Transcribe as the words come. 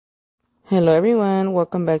Hello everyone,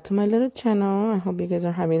 welcome back to my little channel. I hope you guys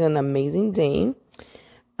are having an amazing day.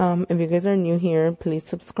 If you guys are new here, please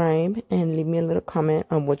subscribe and leave me a little comment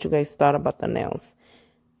on what you guys thought about the nails.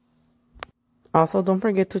 Also, don't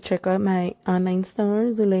forget to check out my online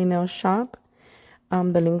store, Zulay Nail Shop.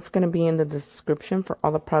 The link's going to be in the description for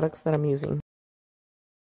all the products that I'm using.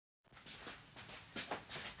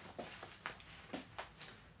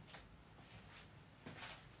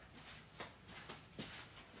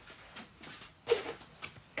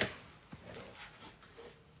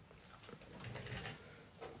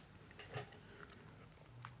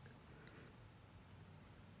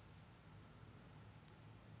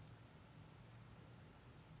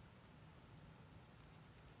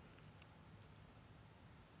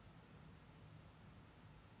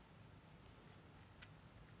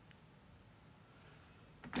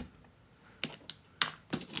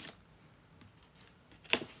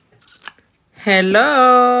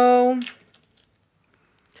 Hello.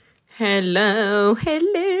 Hello.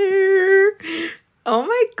 Oh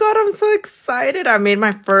my god, I'm so excited. I made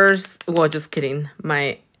my first, well, just kidding,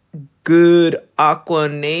 my good aqua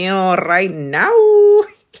nail right now.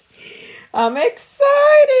 I'm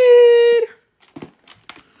excited.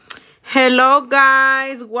 Hello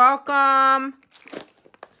guys, welcome.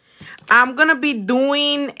 I'm gonna be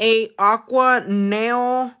doing a aqua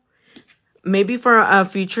nail maybe for a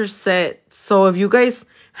future set. So if you guys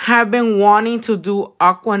have been wanting to do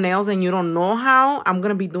aqua nails and you don't know how, I'm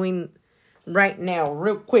gonna be doing right now,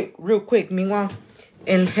 real quick. Meanwhile,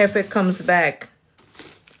 El Jefe comes back.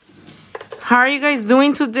 How are you guys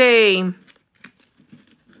doing today?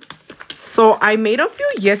 So I made a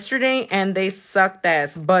few yesterday and they sucked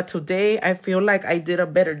ass, but today I feel like I did a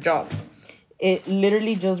better job. It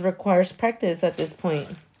literally just requires practice at this point.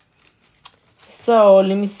 So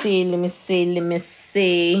let me see.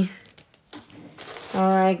 All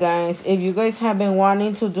right, guys. If you guys have been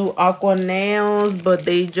wanting to do aqua nails, but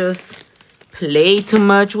they just play too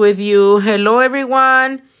much with you. Hello,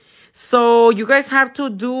 everyone. So you guys have to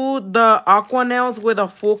do the aqua nails with a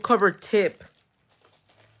full cover tip.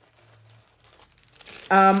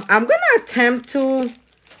 I'm gonna attempt to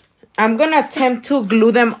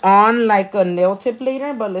glue them on like a nail tip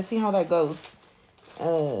later, but let's see how that goes.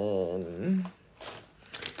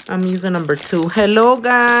 I'm using number 2. Hello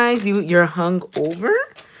guys, you're hungover?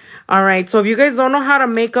 All right, so if you guys don't know how to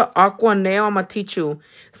make an aqua nail, I'm gonna teach you.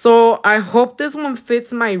 So I hope this one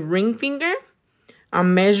fits my ring finger.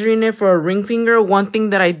 I'm measuring it for a ring finger. One thing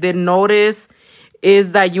that I did notice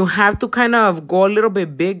is that you have to kind of go a little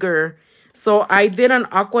bit bigger. So I did an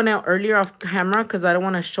aqua nail earlier off camera because I don't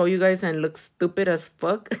want to show you guys and look stupid as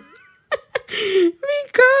fuck. Because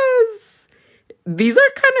these are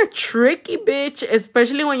kind of tricky, bitch.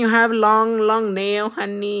 Especially when you have long nail,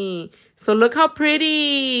 honey. So look how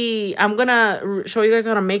pretty. I'm going to show you guys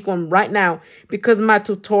how to make one right now. Because my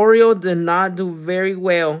tutorial did not do very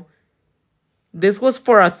well. This was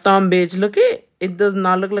for a thumb, bitch. Look it. It does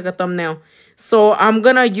not look like a thumbnail. So I'm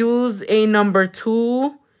going to use a number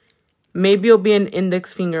 2. Maybe it'll be an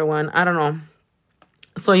index finger one. I don't know.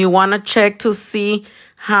 So you want to check to see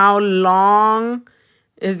how long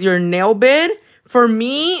is your nail bed. For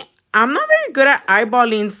me, I'm not very good at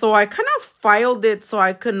eyeballing, so I kind of filed it so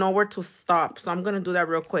I could know where to stop. So I'm going to do that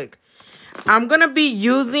real quick. I'm going to be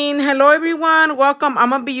using, hello everyone, welcome. I'm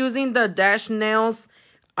going to be using the Dashnails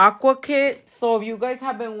AQUA Kit. So if you guys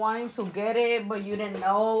have been wanting to get it, but you didn't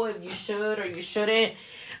know if you should or you shouldn't,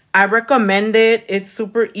 I recommend it. It's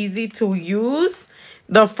super easy to use.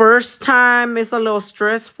 The first time it's a little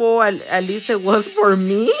stressful, at least it was for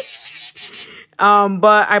me.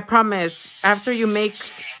 But I promise, after you make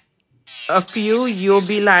a few, you'll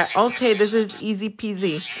be like, okay, this is easy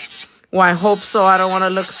peasy. Well, I hope so. I don't want to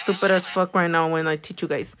look stupid as fuck right now when I teach you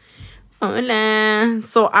guys. Hola.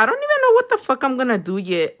 So I don't even know what the fuck I'm going to do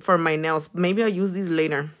yet for my nails. Maybe I'll use these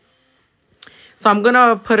later. So I'm going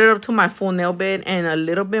to put it up to my full nail bed and a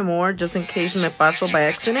little bit more just in case me paso by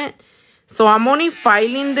accident. So I'm only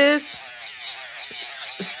filing this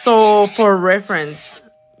so for reference.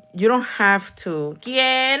 You don't have to.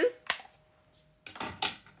 ¿Quién?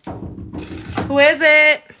 Who is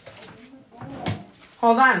it?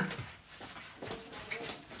 Hold on.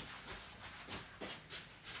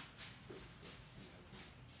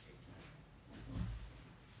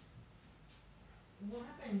 What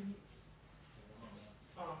happened?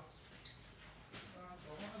 Oh.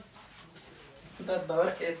 The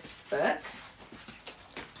door is stuck.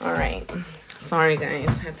 All right. Sorry, guys.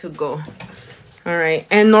 I had to go. All right.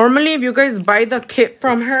 And normally, if you guys buy the kit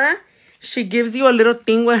from her, she gives you a little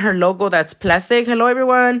thing with her logo that's plastic. Hello,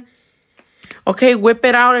 everyone. Okay, whip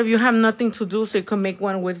it out if you have nothing to do so you can make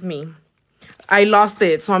one with me. I lost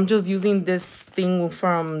it. So I'm just using this thing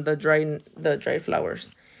from the dried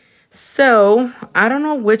flowers. So I don't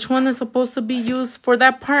know which one is supposed to be used for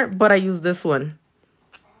that part, but I use this one.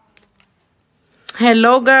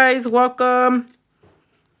 Hello guys, welcome.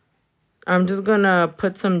 I'm just gonna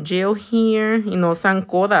put some gel here, you know,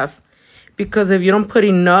 zancodas. Because if you don't put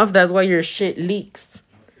enough, that's why your shit leaks.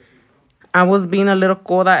 I was being a little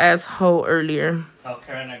coda asshole earlier. Tell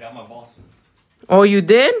Karen I got my balls. Oh, you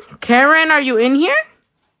did? Karen, are you in here?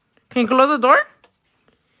 Can you close the door?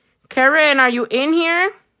 Karen, are you in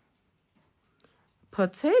here?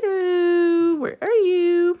 Potato, where are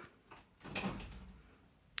you?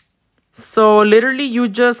 So literally you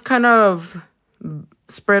just kind of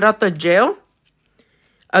spread out the gel.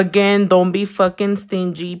 Again, don't be fucking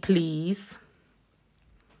stingy, please.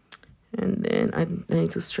 And then I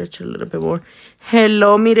need to stretch a little bit more.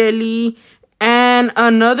 Hello, Mireli. And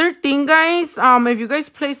another thing, guys, if you guys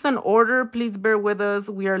place an order, please bear with us.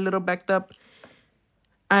 We are a little backed up.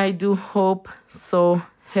 I do hope so,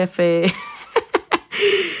 jefe.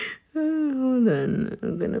 Hold on.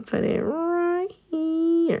 I'm going to put it right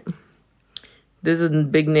here. This is a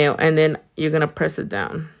big nail. And then you're going to press it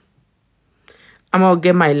down. I'm going to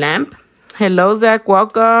get my lamp. Hello, Zach.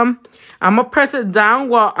 Welcome. I'm going to press it down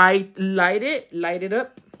while I light it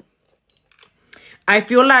up. I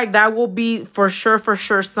feel like that will be for sure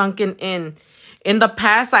sunken in. In the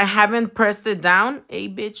past, I haven't pressed it down. Hey,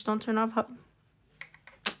 bitch, don't turn off.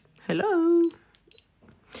 Hello.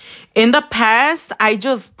 In the past, I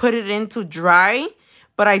just put it in to dry,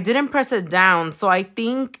 but I didn't press it down. So I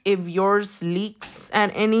think if yours leaks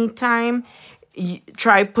at any time,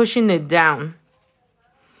 try pushing it down.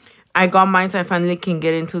 I got mine, so I finally can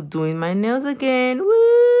get into doing my nails again.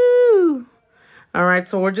 Woo! All right,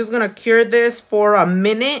 so we're just going to cure this for a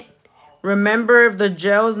minute. Remember, if the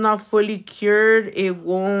gel is not fully cured, it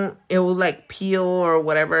will like peel or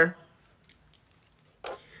whatever.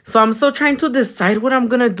 So I'm still trying to decide what I'm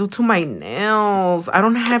going to do to my nails. I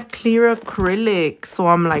don't have clear acrylic. So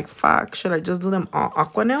I'm like, fuck, should I just do them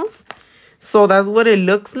aqua nails? So that's what it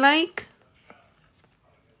looks like.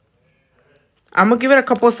 I'm going to give it a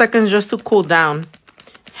couple seconds just to cool down.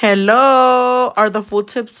 Hello. Are the full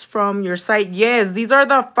tips from your site? Yes, these are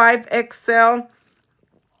the 5XL.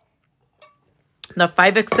 The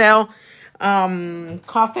 5XL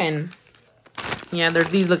coffin. Yeah, they're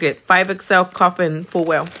these. Look at 5XL coffin full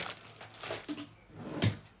well.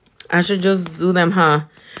 I should just do them, huh?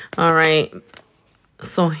 All right.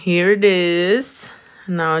 So here it is.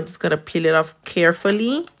 Now I just got to peel it off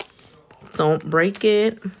carefully. Don't break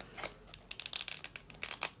it.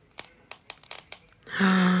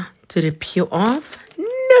 Did it peel off? No.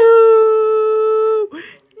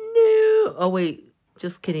 No. Oh, wait.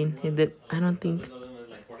 Just kidding. It did. I don't think.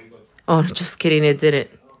 Oh, just kidding. It didn't.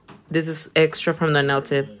 This is extra from the nail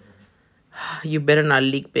tip. You better not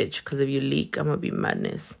leak, bitch. Because if you leak, I'm going to be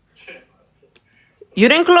madness. You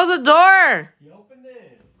didn't close the door. You opened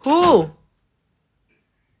it. Who?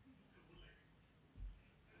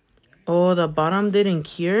 Oh, the bottom didn't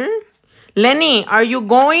cure? Lenny, are you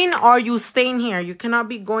going or are you staying here? You cannot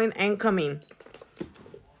be going and coming.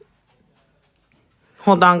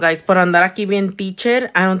 Hold on, guys. Por andar aquí bien teacher,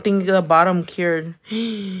 I don't think the bottom cured.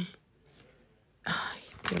 Ay,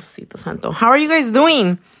 Diosito Santo. How are you guys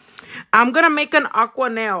doing? I'm going to make an aqua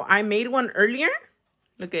nail. I made one earlier.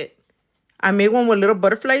 Look at. I made one with little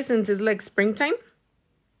butterflies since it's like springtime.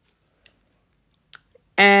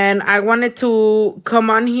 And I wanted to come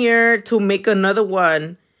on here to make another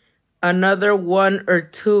one. Another one or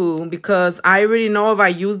two. Because I already know if I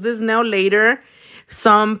use this nail later,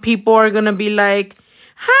 some people are going to be like,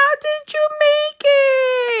 how did you make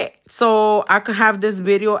it? So I could have this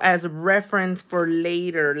video as reference for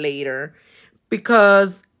later.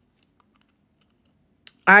 Because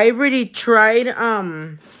I already tried,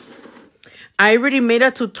 I already made a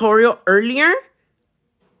tutorial earlier,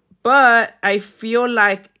 but I feel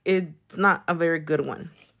like it's not a very good one.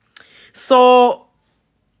 So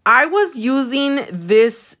I was using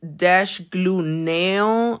this dash glue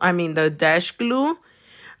nail, the dash glue,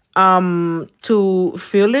 to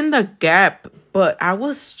fill in the gap, but I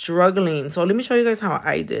was struggling. So let me show you guys how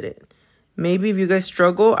I did it. Maybe if you guys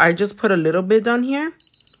struggle, I just put a little bit down here.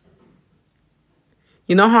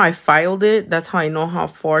 You know how I filed it? That's how I know how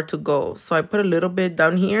far to go. So I put a little bit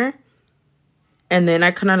down here. And then I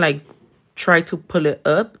kind of like try to pull it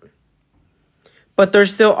up. But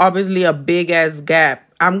there's still obviously a big ass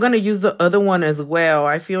gap. I'm going to use the other one as well.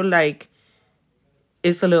 I feel like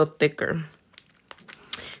it's a little thicker.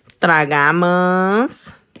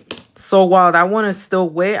 Tragamos. So while that one is still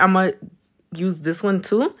wet, I'm going to use this one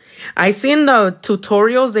too. I see in the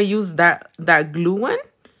tutorials they use that glue one,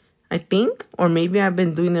 I think. Or maybe I've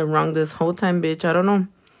been doing it wrong this whole time, bitch. I don't know.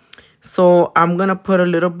 So I'm going to put a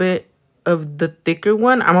little bit of the thicker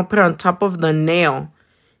one. I'm going to put it on top of the nail.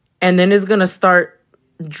 And then it's going to start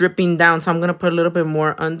dripping down. So I'm going to put a little bit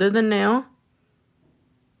more under the nail.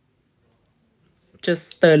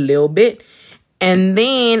 Just a little bit. And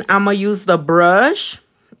then I'm going to use the brush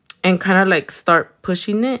and kind of like start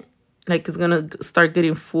pushing it. Like it's going to start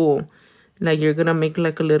getting full. Like you're going to make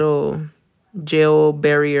like a little gel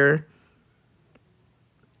barrier.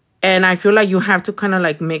 And I feel like you have to kind of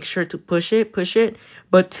like make sure to push it,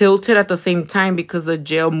 but tilt it at the same time because the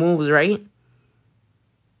gel moves, right?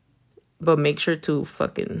 But make sure to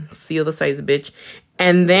fucking seal the sides, bitch.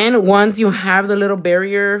 And then once you have the little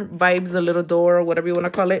barrier vibes, the little door, whatever you want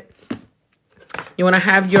to call it, you want to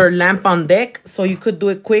have your lamp on deck so you could do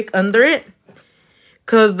it quick under it.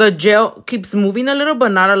 Because the gel keeps moving a little,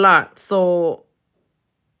 but not a lot. So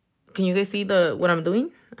can you guys see what I'm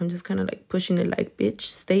doing? I'm just kind of like pushing it like, bitch,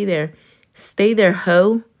 stay there. Stay there,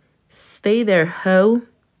 hoe. Stay there, hoe.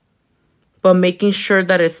 But making sure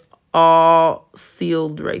that it's all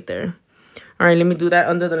sealed right there. All right, let me do that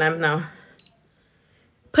under the lamp now.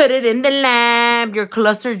 Put it in the lamp. Your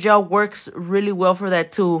cluster gel works really well for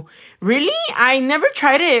that too. Really? I never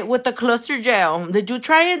tried it with the cluster gel. Did you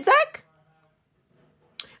try it, Zach?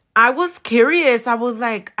 I was curious. I was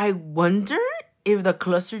like, I wonder if the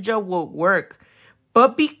cluster gel will work.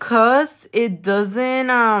 But because it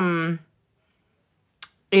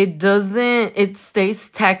stays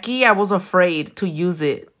tacky, I was afraid to use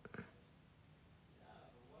it.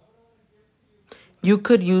 You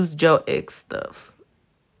could use Gel X stuff.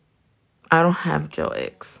 I don't have Gel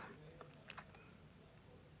X.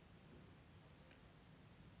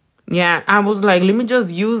 Yeah, I was like, let me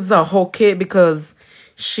just use the whole kit because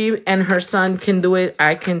she and her son can do it.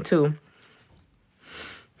 I can too.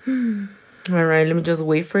 All right, let me just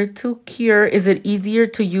wait for it to cure. Is it easier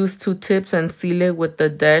to use 2 tips and seal it with the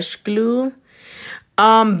dash glue?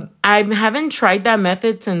 I haven't tried that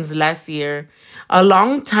method since last year. A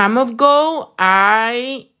long time ago,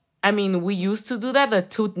 I mean, we used to do that, the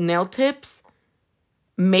 2 nail tips.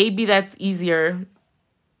 Maybe that's easier.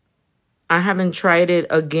 I haven't tried it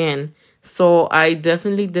again. So I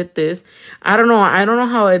definitely did this. I don't know. I don't know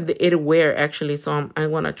how it wear actually. So I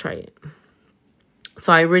want to try it.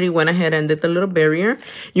 So I really went ahead and did the little barrier.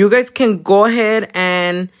 You guys can go ahead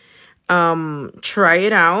and try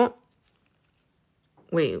it out.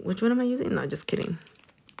 Wait, which one am I using? No, just kidding.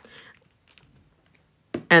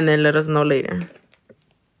 And then let us know later.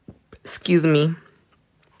 Excuse me.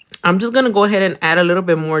 I'm just going to go ahead and add a little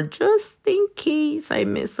bit more just in case I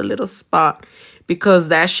miss a little spot. Because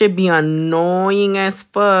that should be annoying as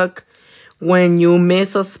fuck when you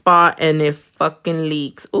miss a spot and it fucking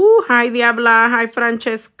leaks. Ooh, hi Diabla. Hi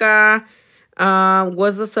Francesca.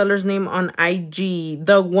 What's the seller's name on IG?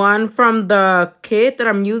 The one from the kit that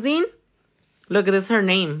I'm using. Look, this is her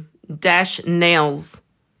name. Dashnails.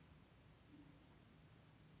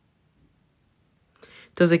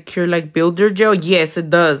 Does it cure like builder gel? Yes, it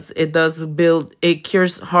does. It does build. It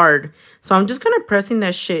cures hard. So I'm just kind of pressing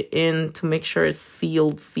that shit in to make sure it's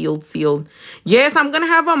sealed. Yes, I'm going to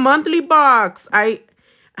have a monthly box. I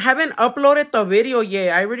haven't uploaded the video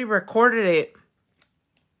yet. I already recorded it.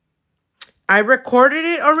 I recorded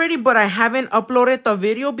it already, but I haven't uploaded the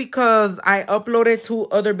video because I uploaded 2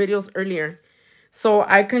 other videos earlier. So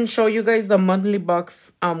I can show you guys the monthly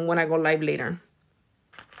box when I go live later.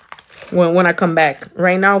 When I come back.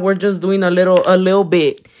 Right now, we're just doing a little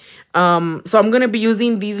bit. So I'm going to be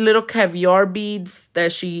using these little caviar beads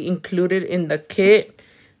that she included in the kit.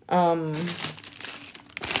 I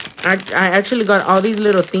actually got all these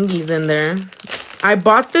little thingies in there. I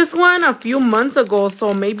bought this one a few months ago,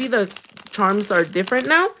 so maybe the charms are different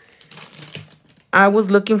now. I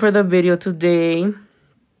was looking for the video today.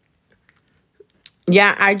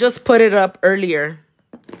 Yeah, I just put it up earlier.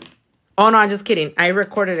 Oh, no, I'm just kidding. I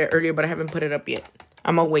recorded it earlier, but I haven't put it up yet.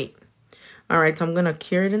 I'm going to wait. All right, so I'm going to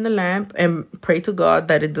cure it in the lamp and pray to God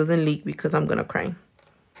that it doesn't leak because I'm going to cry.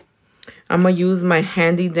 I'm going to use my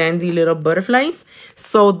handy dandy little butterflies.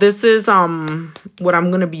 So this is what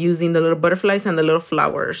I'm going to be using, the little butterflies and the little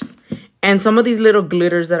flowers. And some of these little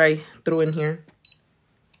glitters that I threw in here.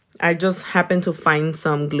 I just happened to find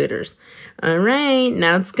some glitters. All right,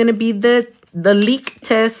 now it's going to be the leak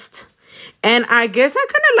test. And I guess I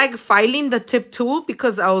kind of like filing the tip too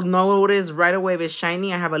because I'll notice right away if it's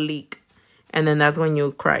shiny, I have a leak. And then that's when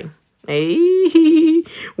you cry. Hey,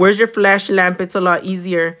 where's your flash lamp? It's a lot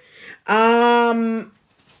easier. I don't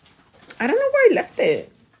know where I left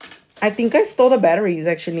it. I think I stole the batteries,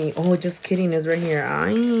 actually. Oh, just kidding. It's right here.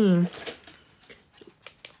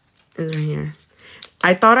 It's right here.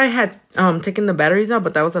 I thought I had taken the batteries out,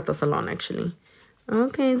 but that was at the salon, actually.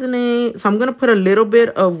 Okay, so I'm going to put a little bit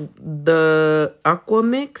of the aqua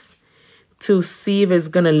mix to see if it's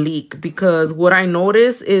going to leak. Because what I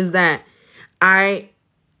noticed is that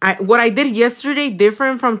what I did yesterday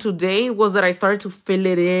different from today was that I started to fill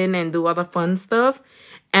it in and do all the fun stuff.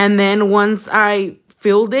 And then once I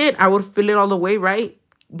filled it, I would fill it all the way, right?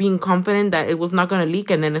 Being confident that it was not going to leak.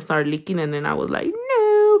 And then it started leaking. And then I was like,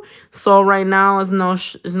 no. So right now it's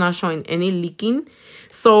not showing any leaking.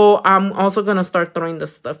 So I'm also going to start throwing the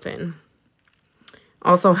stuff in.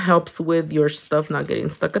 Also helps with your stuff not getting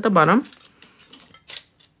stuck at the bottom.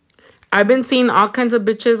 I've been seeing all kinds of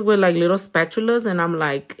bitches with like little spatulas, and I'm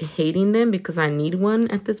like hating them because I need one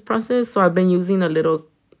at this process. So I've been using a little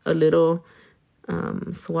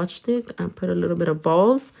swatch stick. I put a little bit of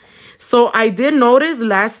balls. So I did notice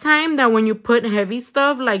last time that when you put heavy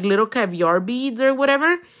stuff like little caviar beads or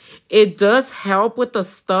whatever, it does help with the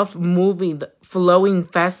stuff moving, flowing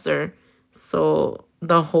faster. So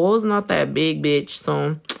the hole is not that big, bitch.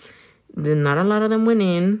 So not a lot of them went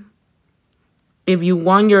in. If you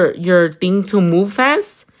want your thing to move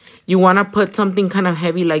fast, you want to put something kind of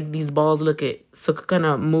heavy like these balls. Look at, so kind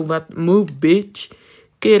of move, bitch.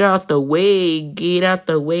 Get out the way. Get out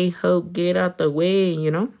the way, ho. Get out the way, you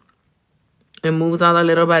know. It moves all the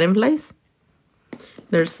little butterflies.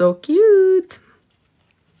 They're so cute.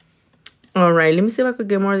 All right, let me see if I could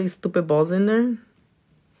get more of these stupid balls in there.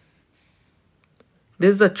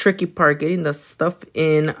 This is the tricky part, getting the stuff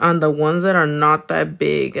in on the ones that are not that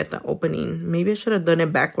big at the opening. Maybe I should have done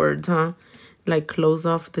it backwards, huh? Like close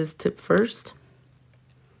off this tip first.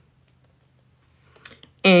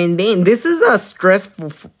 And then this is the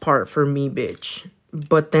stressful part for me, bitch.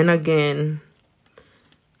 But then again,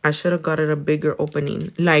 I should have got it a bigger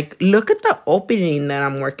opening. Like, look at the opening that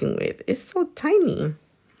I'm working with. It's so tiny.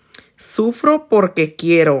 Sufro porque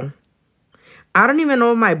quiero. I don't even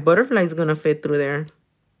know if my butterfly is going to fit through there.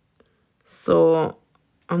 So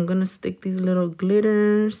I'm going to stick these little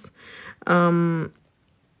glitters.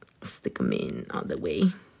 Stick them in all the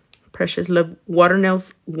way. Precious love. Water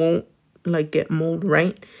nails won't like get mold,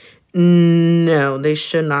 right? No, they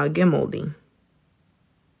should not get moldy.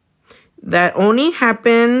 That only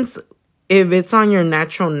happens if it's on your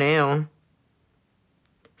natural nail.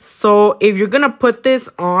 So if you're going to put this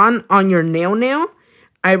on your nail,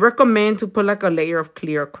 I recommend to put like a layer of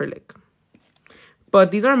clear acrylic.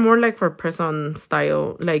 But these are more like for press-on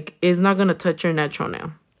style. Like, it's not going to touch your natural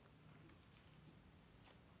nail.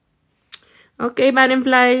 Okay,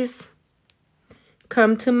 butterflies.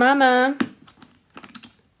 Come to mama.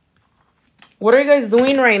 What are you guys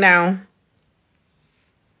doing right now?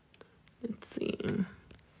 Let's see.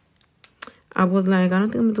 I was like, I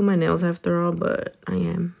don't think I'm going to do my nails after all, but I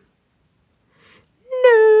am.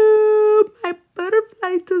 No, my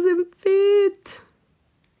butterfly doesn't fit.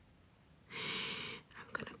 I'm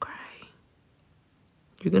going to cry.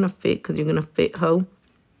 You're going to fit because you're going to fit, ho.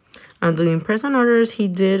 I'm doing press-on orders. He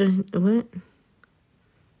did, what?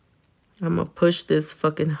 I'm going to push this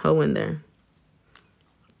fucking hoe in there.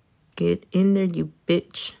 Get in there, you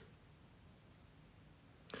bitch.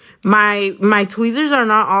 My tweezers are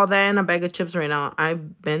not all that in a bag of chips right now. I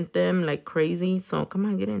bent them like crazy. So come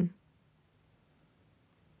on, get in.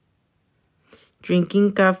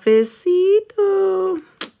 Drinking cafecito.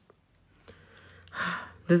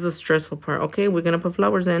 This is a stressful part. Okay, we're going to put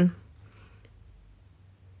flowers in.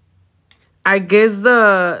 I guess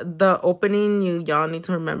the opening, y'all need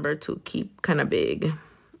to remember to keep kind of big.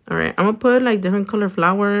 All right, I'm going to put like different color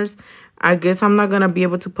flowers. I guess I'm not going to be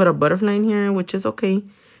able to put a butterfly in here, which is okay.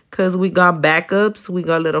 Because we got backups. We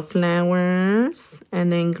got little flowers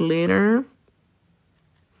and then glitter.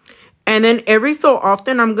 And then every so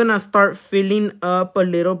often, I'm going to start filling up a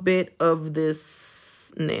little bit of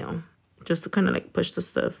this nail. Just to kind of like push the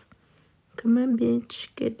stuff. Come on, bitch.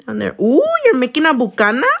 Get down there. Ooh, you're making a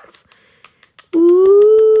bucanas?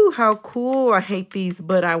 Ooh, how cool. I hate these,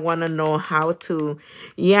 but I want to know how to.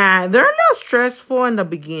 Yeah, they're a little stressful in the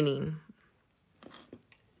beginning.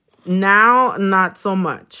 Now, not so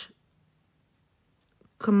much.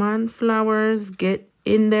 Come on, flowers. Get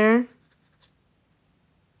in there.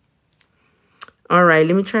 All right,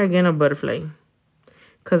 let me try again a butterfly.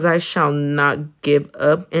 Because I shall not give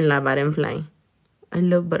up in la butterfly. I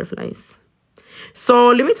love butterflies. So,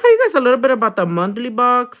 let me tell you guys a little bit about the monthly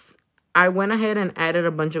box. I went ahead and added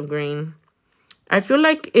a bunch of green. I feel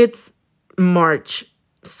like it's March,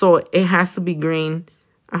 so it has to be green.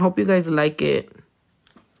 I hope you guys like it.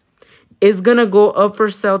 It's going to go up for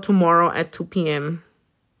sale tomorrow at 2 p.m.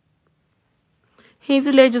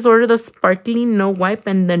 Hazel, I just ordered the sparkling no wipe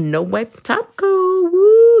and the no wipe top coat.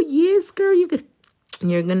 Woo, yes, girl,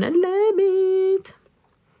 you're gonna love it.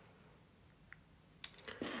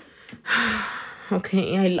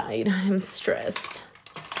 Okay, I lied. I'm stressed.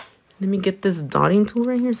 Let me get this dotting tool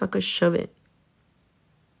right here so I can shove it.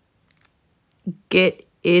 Get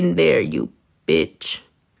in there, you bitch.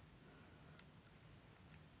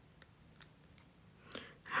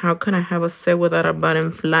 How can I have a set without a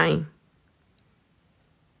button flying?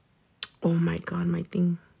 Oh my God, my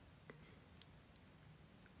thing.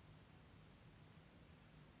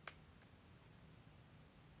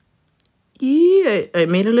 Yeah, I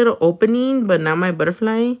made a little opening, but now my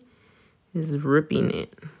butterfly is ripping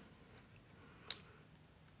it.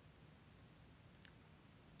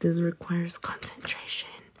 This requires concentration.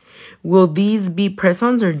 Will these be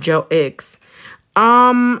press-ons or gel X?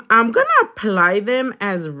 I'm gonna apply them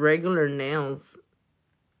as regular nails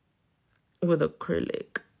with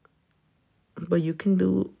acrylic. But you can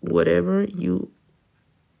do whatever you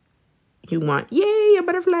want. Yay, a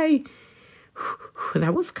butterfly.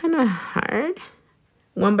 That was kind of hard.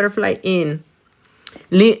 One butterfly in.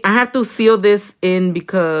 I have to seal this in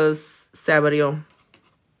because se abrió.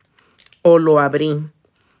 O lo abrí.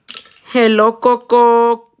 Hello,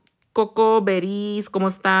 Coco. Coco Berries, ¿cómo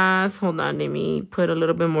estás? Hold on, let me put a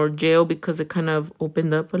little bit more gel because it kind of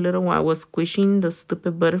opened up a little while I was squishing the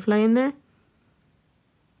stupid butterfly in there.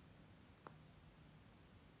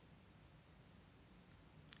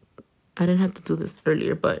 I didn't have to do this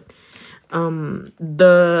earlier, but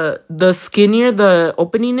the skinnier the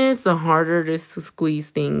opening is, the harder it is to squeeze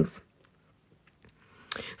things.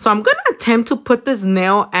 So I'm gonna attempt to put this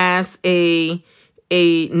nail as a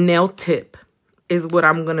nail tip is what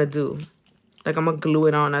I'm gonna do. Like I'm gonna glue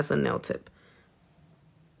it on as a nail tip.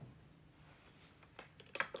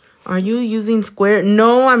 Are you using square?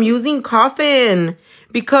 No, I'm using coffin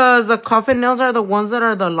because the coffin nails are the ones that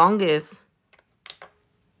are the longest.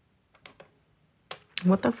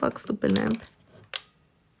 What the fuck, stupid lamp?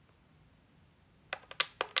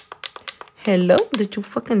 Hello? Did you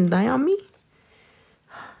fucking die on me?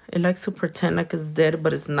 It likes to pretend like it's dead,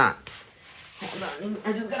 but it's not. Hold on.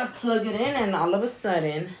 I just gotta plug it in and all of a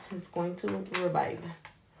sudden it's going to revive.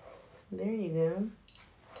 There you go.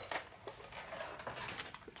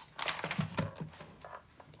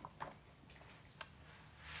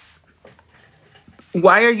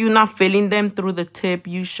 Why are you not filling them through the tip?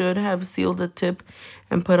 You should have sealed the tip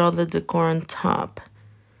and put all the decor on top.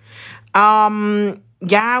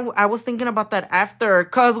 Yeah, I was thinking about that after.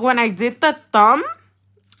 Because when I did the thumb,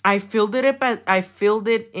 I filled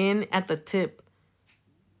it in at the tip.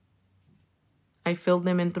 I filled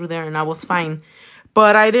them in through there and I was fine.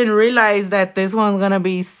 But I didn't realize that this one's going to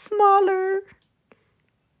be smaller.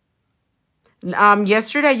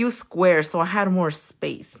 Yesterday I used square, so I had more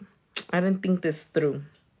space. I didn't think this through.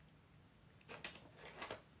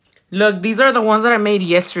 Look, these are the ones that I made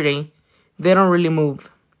yesterday. They don't really move.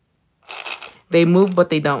 They move, but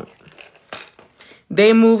they don't.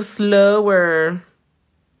 They move slower.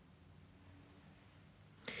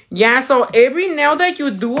 Yeah, so every nail that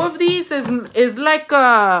you do of these is like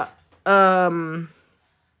a ¿cómo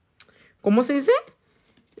se dice?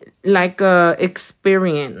 Like a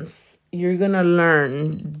experience. You're gonna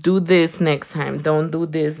learn. Do this next time. Don't do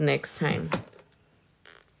this next time.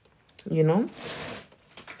 You know?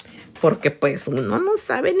 Porque pues uno no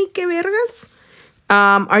sabe ni qué vergas.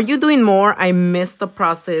 Are you doing more? I missed the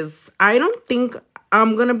process. I don't think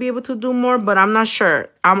I'm gonna be able to do more, but I'm not sure.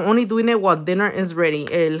 I'm only doing it while dinner is ready.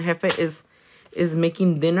 El jefe is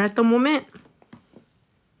making dinner at the moment.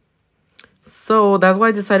 So that's why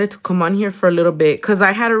I decided to come on here for a little bit. Because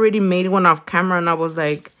I had already made one off camera and I was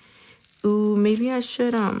like, ooh, maybe I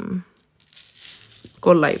should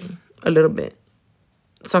go live a little bit.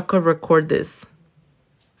 So I could record this.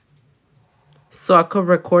 So I could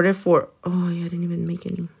record it for... Oh, yeah, I didn't even make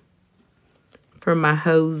any. For my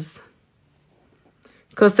hose.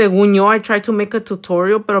 Because según yo, I tried to make a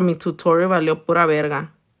tutorial, pero mi tutorial valió pura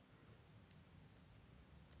verga.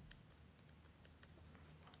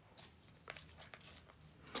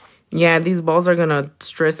 Yeah, these balls are gonna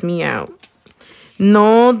stress me out.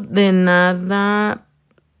 No de nada.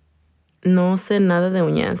 No sé nada de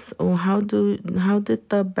uñas. Oh, how did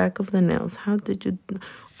the back of the nails? How did you...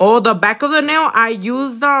 Oh, the back of the nail, I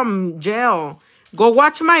used gel. Go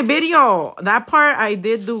watch my video. That part I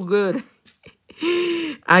did do good.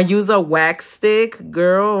 I use a wax stick.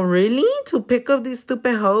 Girl, really? To pick up these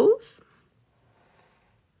stupid hoes?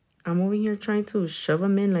 I'm over here trying to shove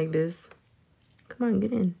them in like this. Come on,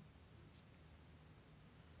 get in.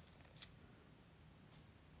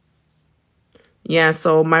 Yeah,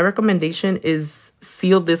 so my recommendation is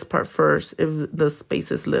seal this part first if the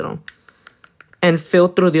space is little. And fill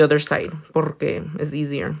through the other side porque it's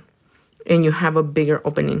easier. And you have a bigger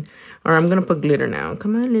opening. All right, I'm going to put glitter now.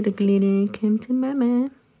 Come on, little glitter. Come to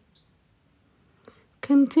mama.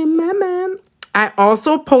 Come to mama. I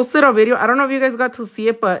also posted a video. I don't know if you guys got to see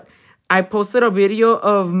it, but I posted a video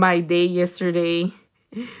of my day yesterday.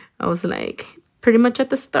 I was like pretty much at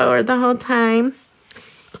the store the whole time.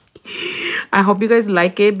 I hope you guys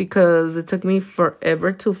like it because it took me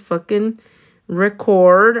forever to fucking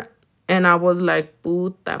record. And I was like,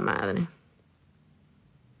 puta madre.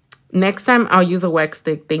 Next time, I'll use a wax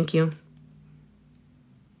stick. Thank you.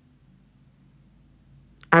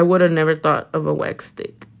 I would have never thought of a wax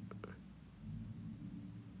stick.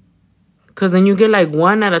 Because then you get like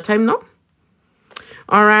one at a time, no?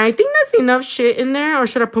 All right. I think that's enough shit in there. Or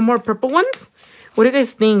should I put more purple ones? What do you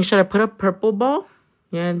guys think? Should I put a purple ball?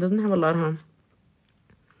 Yeah, it doesn't have a lot, huh?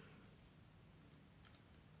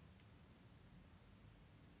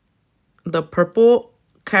 The purple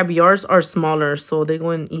caviars are smaller, so they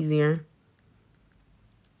go in easier.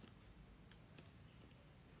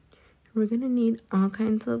 We're gonna need all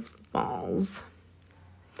kinds of balls.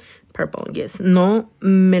 Purple, yes. No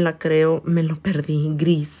me la creo, me lo perdí.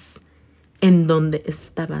 Gris. ¿En dónde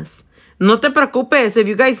estabas? No te preocupes. If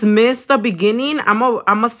you guys missed the beginning, I'm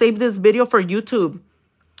gonna save this video for YouTube.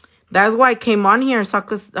 That's why I came on here, so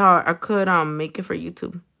I could make it for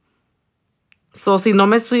YouTube. So, si no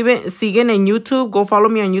me siguen en YouTube, go follow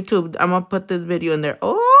me on YouTube. I'm going to put this video in there.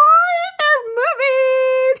 Oh, they're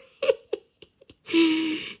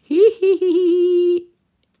moving.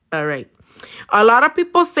 All right. A lot of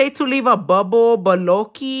people say to leave a bubble, but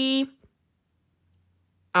low-key,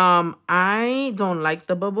 I don't like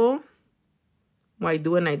the bubble. Well, I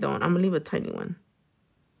do and I don't. I'm going to leave a tiny one.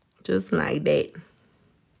 Just like that.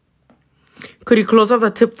 Could you close off the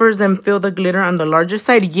tip first, then fill the glitter on the larger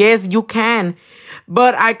side? Yes, you can.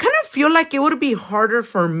 But I kind of feel like it would be harder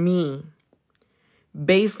for me.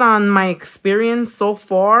 Based on my experience so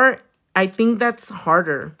far, I think that's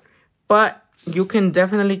harder. But you can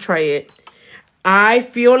definitely try it. I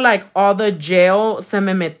feel like all the gel se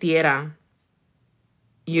me metiera.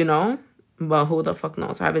 You know? But who the fuck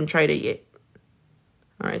knows? I haven't tried it yet.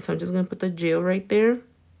 Alright, so I'm just going to put the gel right there.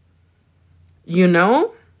 You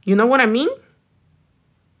know? You know what I mean?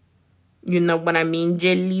 You know what I mean,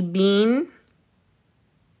 jelly bean?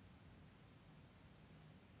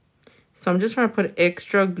 So I'm just trying to put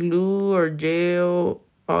extra glue or gel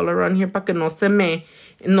all around here para que no se me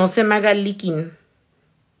haga leaking.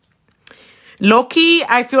 Low-key,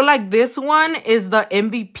 I feel like this one is the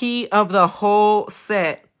MVP of the whole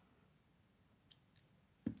set.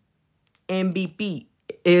 MVP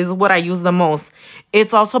is what I use the most.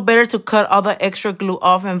 It's also better to cut all the extra glue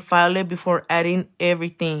off and file it before adding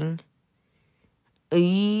everything.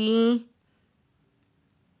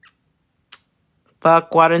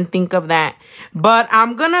 Fuck, why didn't think of that? But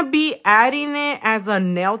I'm gonna be adding it as a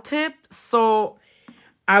nail tip. So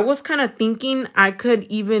I was kind of thinking I could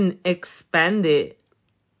even expand it.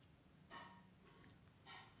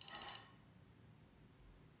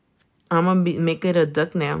 I'm gonna make it a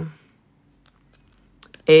duck nail.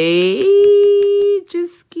 Hey,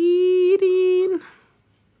 just kidding.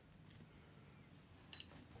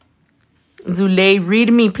 Zulay,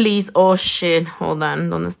 read me, please. Oh, shit. Hold on.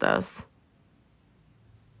 ¿Dónde estás?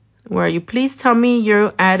 Where are you? Please tell me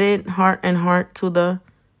you added heart and heart to the...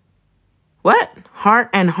 What? Heart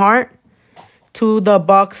and heart to the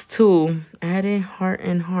box too. Added heart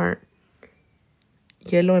and heart.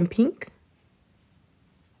 Yellow and pink?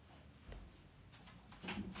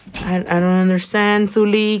 I don't understand,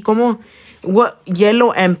 Suli. ¿Cómo? What?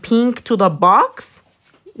 Yellow and pink to the box?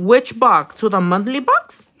 Which box? To the monthly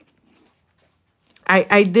box?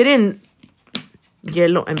 I didn't.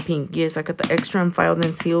 Yellow and pink. Yes, I got the extra and filed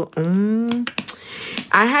and sealed.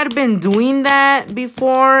 I had been doing that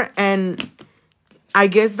before, and I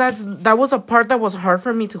guess that was a part that was hard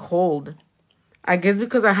for me to hold. I guess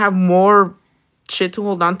because I have more shit to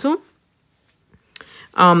hold on to.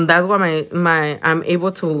 That's why I'm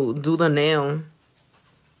able to do the nail.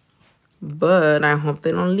 But I hope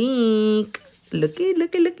they don't leak. Looky,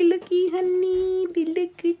 honey. The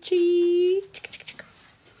looky cheek.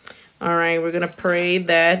 All right, we're gonna pray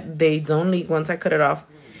that they don't leak once I cut it off.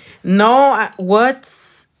 No, what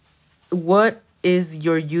is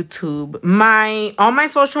your YouTube? All my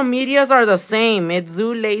social medias are the same. It's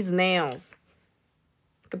Zulay's Nails.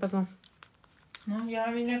 ¿Qué pasó? No,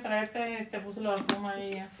 ya vine a traerte, te puse la pluma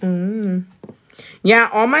ahí. Yeah,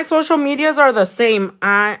 all my social medias are the same.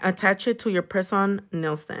 I attach it to your press-on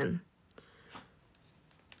nail stand.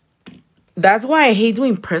 That's why I hate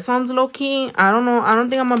doing press-ons, low-key. I don't know. I don't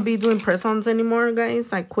think I'm gonna be doing press-ons anymore,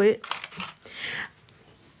 guys. I quit.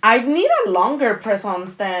 I need a longer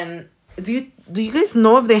press-ons than... Do you guys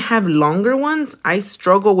know if they have longer ones? I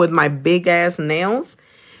struggle with my big-ass nails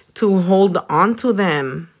to hold on to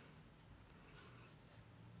them.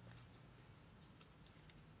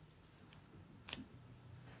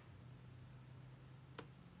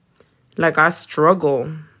 Like, I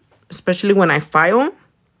struggle. Especially when I file.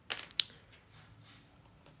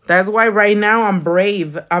 That's why right now I'm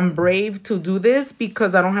brave. I'm brave to do this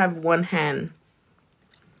because I don't have one hand.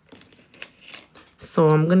 So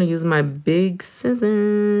I'm going to use my big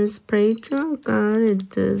scissors. Pray to God it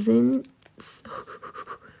doesn't...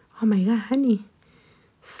 Oh my God, honey.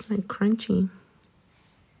 It's like crunchy.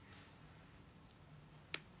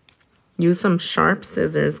 Use some sharp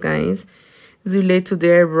scissors, guys. Zule,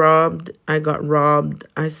 today I got robbed.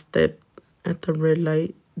 I stepped at the red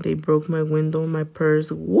light. They broke my window, my purse.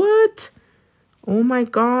 What? Oh my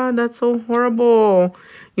God, that's so horrible.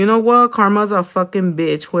 You know what? Karma's a fucking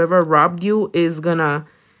bitch. Whoever robbed you is gonna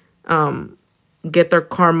get their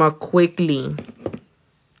karma quickly.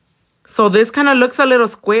 So this kind of looks a little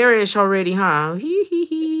squarish already, huh?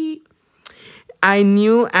 I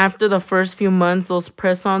knew after the first few months those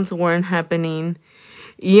press-ons weren't happening.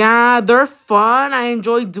 Yeah, they're fun. I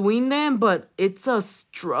enjoy doing them, but it's a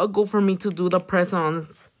struggle for me to do the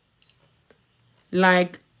press-ons.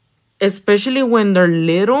 Like, especially when they're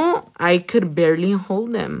little, I could barely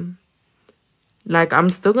hold them. Like, I'm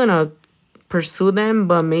still gonna pursue them,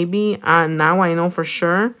 but maybe now I know for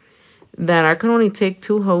sure that I can only take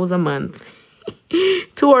 2 hoes a month.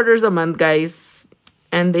 2 orders a month, guys.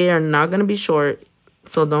 And they are not gonna be short,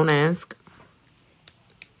 so don't ask.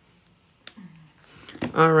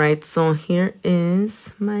 All right, so here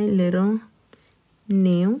is my little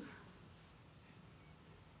nail.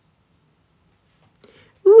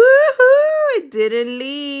 Woohoo! It didn't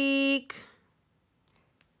leak.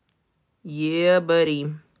 Yeah,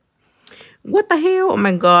 buddy. What the hell? Oh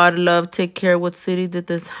my God, love, take care. What city did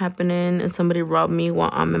this happen in? And somebody robbed me while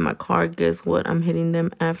I'm in my car. Guess what? I'm hitting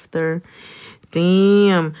them after.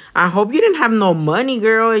 Damn. I hope you didn't have no money,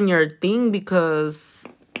 girl, in your thing, because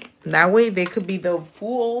that way they could be the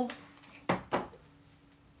fools.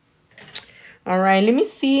 All right, let me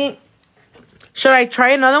see. Should I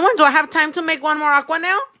try another one? Do I have time to make one more aqua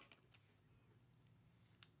nail?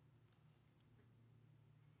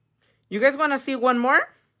 You guys want to see one more?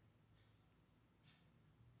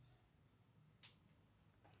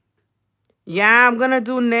 Yeah, I'm going to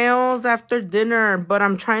do nails after dinner, but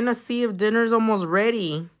I'm trying to see if dinner's almost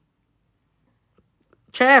ready.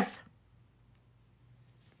 Chef.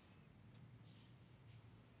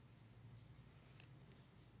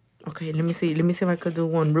 Okay, let me see. Let me see if I could do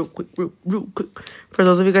one real quick. For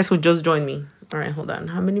those of you guys who just joined me. All right, hold on.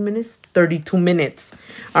 How many minutes? 32 minutes.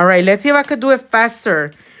 All right, let's see if I could do it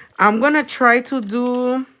faster. I'm going to try to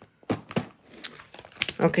do...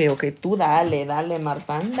 Okay. Tú dale,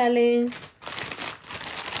 Marta, dale.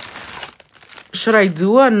 Should I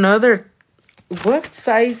do another... What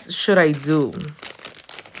size should I do?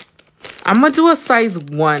 I'm going to do a size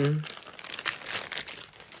 1.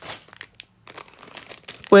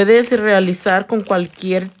 Puedes realizar con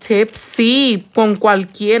cualquier tip. Sí, con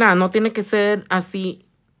cualquiera. No tiene que ser así.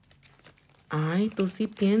 Ay, tú sí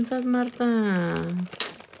piensas, Marta.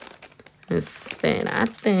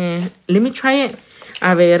 Espérate. Let me try it.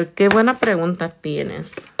 A ver, qué buena pregunta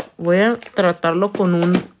tienes. Voy a tratarlo con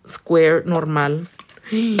un square normal.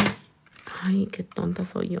 Ay, qué tonta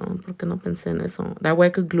soy yo. ¿Por qué no pensé en eso? That way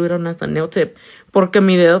I could glue it on as a nail tip. Porque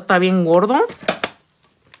mi dedo está bien gordo.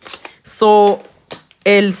 So...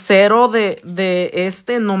 El 0 de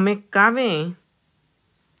este no me cabe.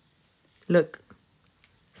 Look.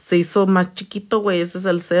 Se hizo más chiquito, güey. Este es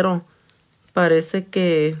el 0. Parece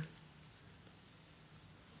que...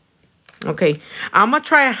 Okay. I'm gonna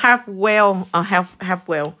try a half whale.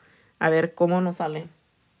 A ver cómo nos sale.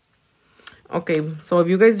 Okay. So if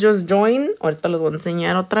you guys just join, ahorita les voy a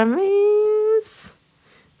enseñar otra vez.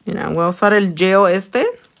 Mira, voy a usar el gel este.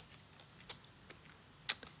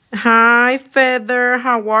 Hi, Feather.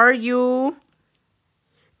 How are you?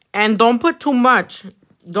 And don't put too much.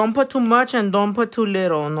 Don't put too much and don't put too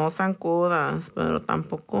little. No zancudas. Pero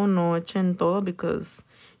tampoco no echen todo because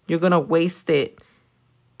you're going to waste it.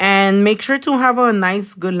 And make sure to have a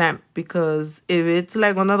nice, good lamp. Because if it's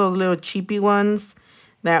like one of those little cheapy ones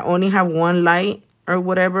that only have one light or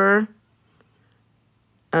whatever,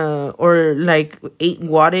 or like 8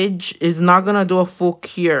 wattage, is not going to do a full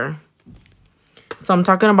cure. So I'm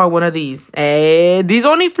talking about one of these. These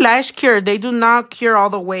only flash cure. They do not cure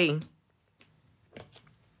all the way.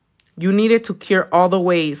 You need it to cure all the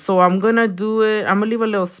way. So I'm going to do it. I'm going to leave a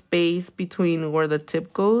little space between where the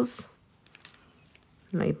tip goes.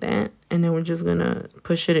 Like that. And then we're just going to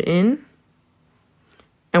push it in.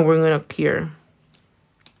 And we're going to cure.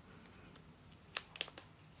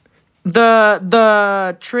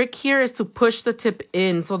 The trick here is to push the tip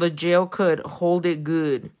in so the gel could hold it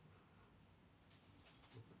good.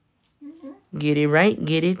 Get it right?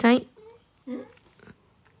 Get it tight?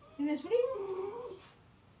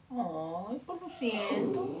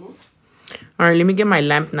 All right, let me get my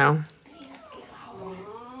lamp now.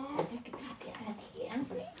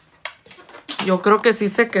 Yo creo que sí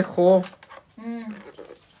se quejó.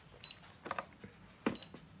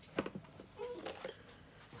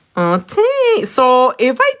 Okay, so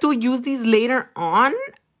if I do use these later on,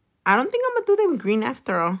 I don't think I'm gonna do them green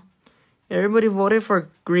after all. Everybody voted for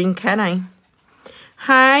green cat eye.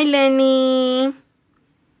 Hi, Lenny.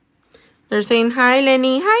 They're saying hi,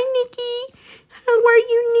 Lenny. Hi, Nikki. How are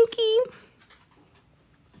you, Nikki?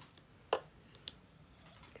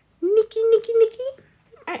 Nikki.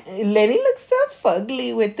 Lenny looks so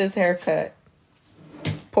fugly with this haircut.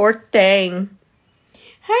 Poor thing.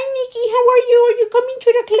 Hi, Nikki. How are you? Are you coming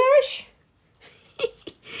to the class?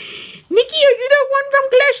 Nikki, are you the one from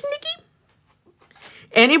class, Nikki?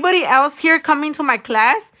 Anybody else here coming to my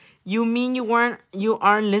class? You mean you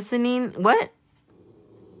aren't listening? What?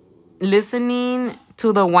 Listening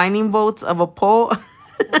to the whining boats of a pole?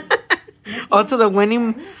 Or to the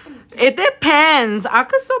winning? It depends. I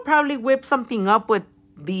could still probably whip something up with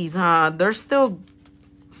these, huh? They're still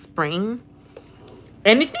spring.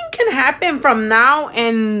 Anything can happen from now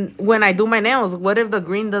and when I do my nails. What if the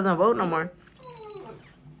green doesn't vote no more?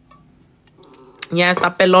 Ya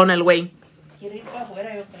está pelón el güey.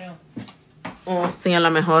 Oh, sí, a lo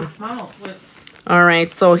mejor. All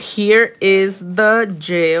right, so here is the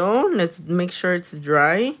gel. Let's make sure it's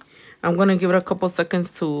dry. I'm going to give it a couple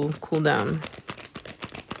seconds to cool down.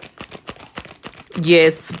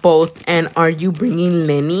 Yes, both. And are you bringing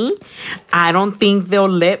Lenny? I don't think they'll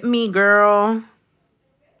let me, girl.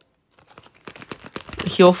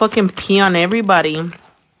 He'll fucking pee on everybody.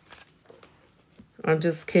 I'm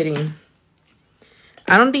just kidding.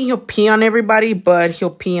 I don't think he'll pee on everybody, but he'll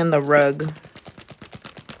pee on the rug.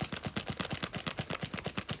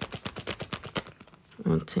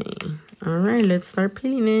 Okay. All right, let's start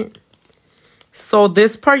peeling it. So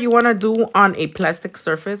this part you want to do on a plastic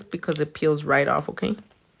surface because it peels right off, okay?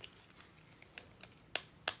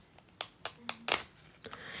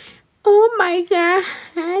 Oh my God,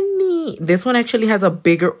 honey. This one actually has a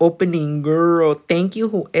bigger opening, girl. Thank you,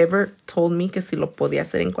 whoever told me que si lo podía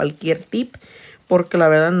hacer en cualquier tip. Porque la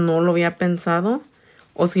verdad no lo había pensado.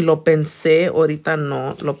 O si lo pensé, ahorita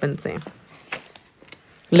no lo pensé.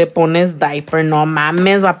 Le pones diaper. No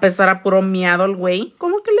mames, va a empezar a puro miado el güey.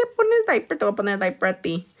 ¿Cómo que le pones diaper? Te voy a poner diaper a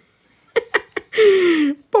ti.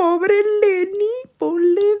 Pobre Lenny.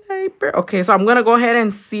 Ponle diaper. Okay, so I'm going to go ahead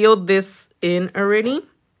and seal this in already.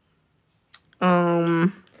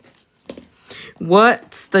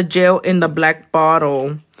 What's the gel in the black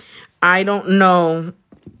bottle? I don't know.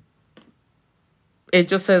 It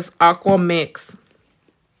just says Aqua Mix.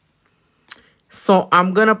 So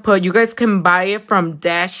I'm going to put, you guys can buy it from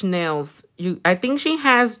Dashnails. I think she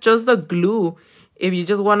has just the glue. If you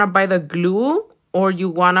just want to buy the glue or you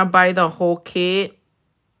want to buy the whole kit.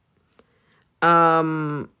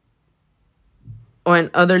 Or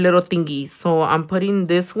and other little thingies. So I'm putting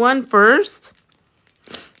this one first.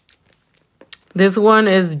 This one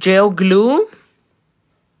is gel glue.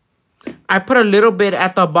 I put a little bit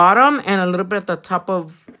at the bottom and a little bit at the top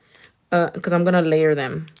of, because I'm going to layer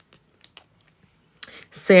them.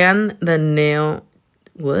 Sand the nail.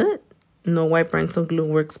 What? No, white rhinestone glue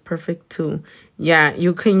works perfect too. Yeah,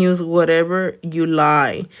 you can use whatever you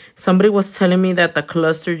like. Somebody was telling me that the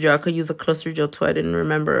cluster gel, I could use a cluster gel too. I didn't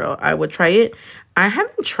remember. I would try it. I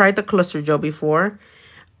haven't tried the cluster gel before.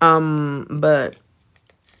 But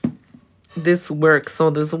this works. So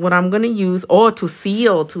this is what I'm going to use. Oh, to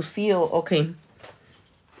seal. To seal. Okay.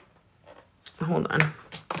 Hold on.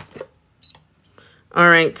 All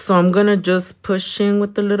right. So I'm going to just push in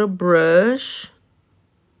with the little brush.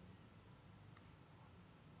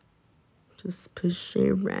 Just push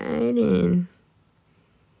it right in.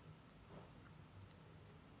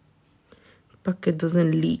 But it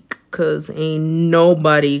doesn't leak. Because ain't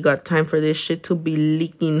nobody got time for this shit to be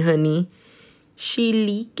leaking, honey. She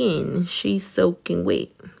leaking. She's soaking wet.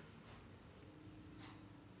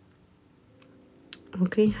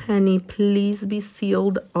 Okay, honey, please be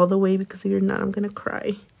sealed all the way because if you're not, I'm going to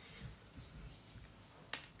cry.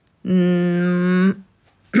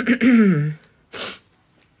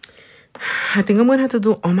 I think I'm going to have to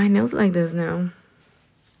do all my nails like this now.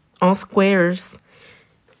 All squares.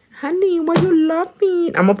 Honey, why you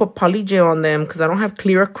laughing? I'm going to put poly gel on them because I don't have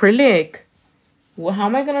clear acrylic. Well, how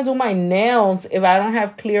am I going to do my nails if I don't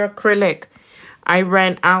have clear acrylic? I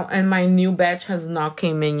ran out and my new batch has not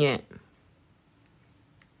came in yet.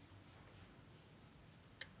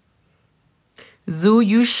 Zoo,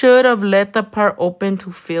 you should have let the part open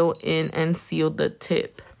to fill in and seal the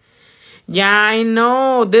tip. Yeah, I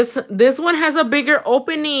know. This one has a bigger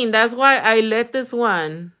opening. That's why I let this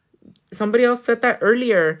one. Somebody else said that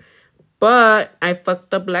earlier. But I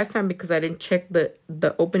fucked up last time because I didn't check the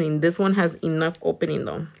opening. This one has enough opening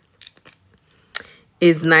though.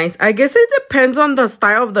 It's nice. I guess it depends on the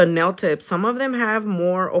style of the nail tip. Some of them have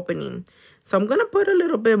more opening. So I'm going to put a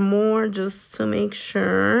little bit more just to make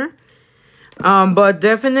sure. But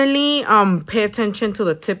definitely pay attention to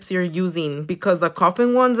the tips you're using because the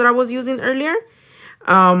coffin ones that I was using earlier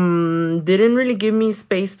didn't really give me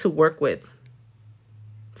space to work with.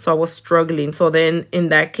 So I was struggling. So then in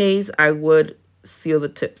that case, I would seal the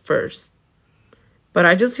tip first. But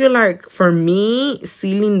I just feel like for me,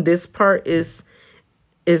 sealing this part is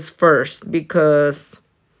first because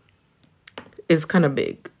it's kind of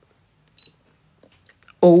big.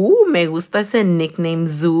 Oh, me gusta ese nickname,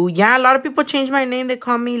 Zoo. Yeah, a lot of people change my name. They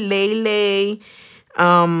call me Lele,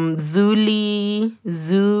 Zuli,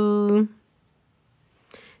 Zoo.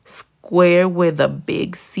 Square with a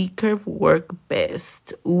big C-curve work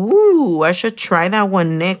best. Ooh, I should try that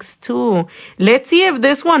one next too. Let's see if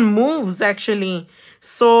this one moves actually.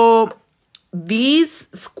 So these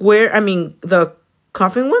the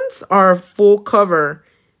coffin ones are full cover.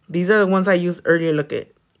 These are the ones I used earlier. Look at,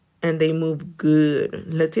 and they move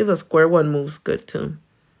good. Let's see if the square one moves good too.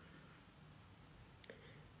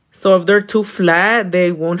 So if they're too flat,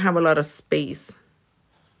 they won't have a lot of space.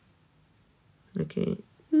 Okay.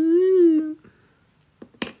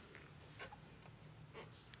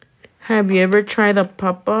 Have you ever tried the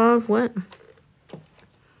pop-off? What?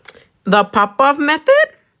 The pop-off method?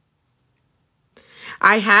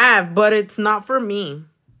 I have, but it's not for me.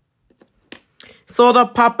 So the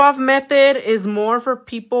pop-off method is more for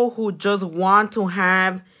people who just want to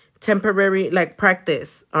have temporary, like,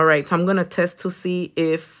 practice. All right, so I'm going to test to see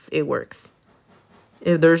if it works.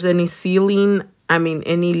 If there's any sealing,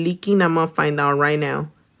 any leaking, I'm going to find out right now.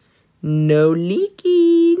 No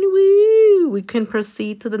leaking. Woo! We can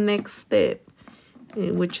proceed to the next step,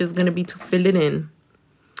 which is going to be to fill it in.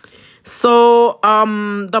 So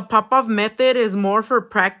the pop-off method is more for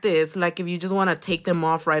practice. Like if you just want to take them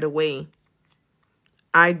off right away.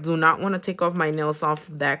 I do not want to take off my nails off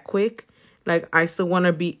that quick. Like I still want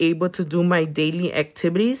to be able to do my daily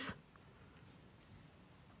activities.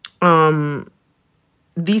 Dice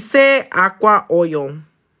Aqua Oil.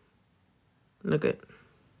 Look at.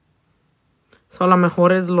 So la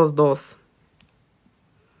mejor es los dos.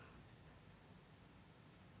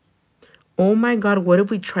 Oh my God, what if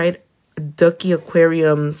we tried ducky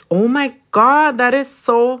aquariums? Oh my God, that's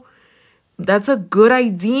a good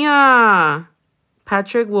idea.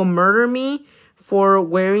 Patrick will murder me for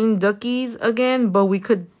wearing duckies again, but we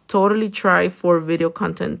could totally try for video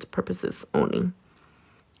content purposes only.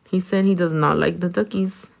 He said he does not like the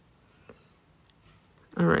duckies.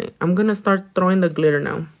 All right, I'm going to start throwing the glitter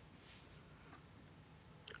now.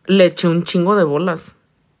 Le eché un chingo de bolas.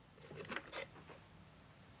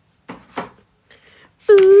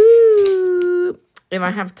 Ooh. If I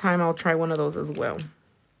have time, I'll try one of those as well.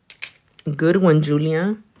 Good one,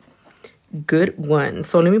 Julia. Good one.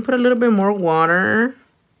 So let me put a little bit more water.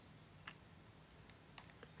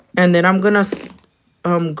 And then I'm going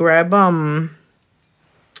to grab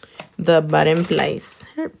the butterflies.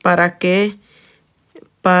 ¿Para qué?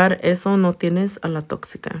 Para eso no tienes a la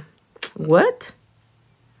tóxica. What?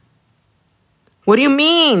 What do you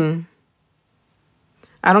mean?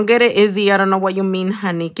 I don't get it, Izzy. I don't know what you mean,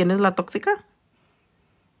 honey. ¿Quién es la tóxica?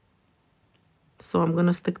 So I'm going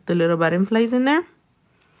to stick the little butterflies in there.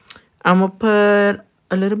 I'm going to put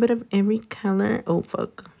a little bit of every color. Oh,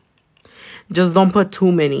 fuck. Just don't put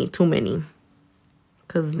too many.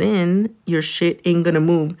 Because then your shit ain't going to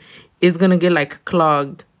move. It's going to get like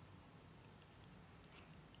clogged.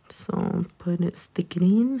 So stick it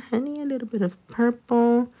in, honey. A little bit of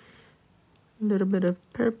purple. A little bit of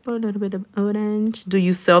purple, a little bit of orange. Do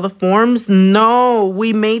you sell the forms? No,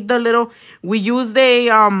 we made the little, we used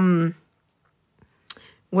a,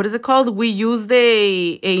 what is it called? We used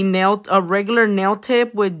a regular nail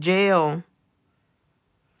tip with gel.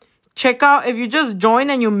 Check out, if you just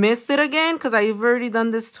joined and you missed it again, because I've already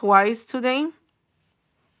done this twice today.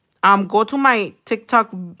 Go to my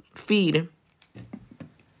TikTok feed.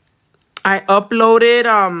 I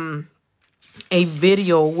uploaded, a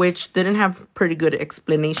video which didn't have pretty good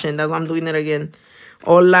explanation. That's why I'm doing it again.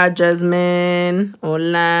 Hola, Jasmine.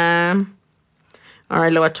 Hola.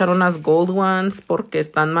 Alright, le voy a echar unas gold ones porque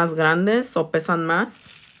están más grandes o pesan más.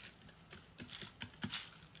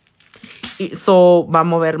 Y so, va a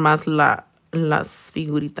mover más las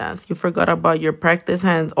figuritas. You forgot about your practice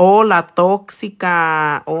hands. Oh, la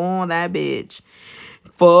tóxica. Oh, that bitch.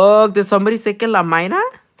 Fuck. Did somebody say que la Mayra?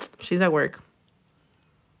 She's at work.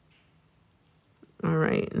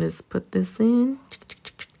 Alright, let's put this in.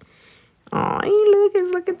 Oh, look,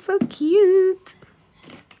 it's looking so cute.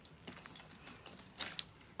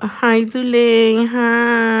 Hi, Zule.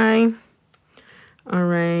 Hi. All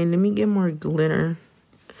right, let me get more glitter.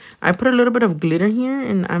 I put a little bit of glitter here,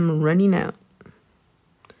 and I'm running out.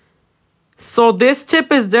 So this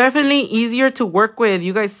tip is definitely easier to work with.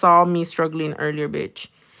 You guys saw me struggling earlier, bitch.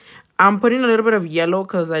 I'm putting a little bit of yellow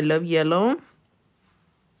because I love yellow.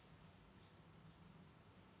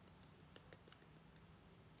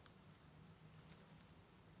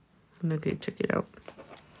 Okay, check it out.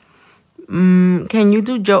 Can you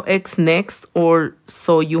do Joe X next, or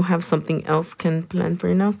so you have something else can plan for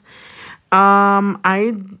your nails?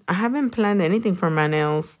 I haven't planned anything for my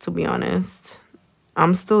nails, to be honest.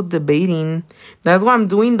 I'm still debating. That's why I'm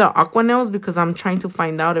doing the aqua nails, because I'm trying to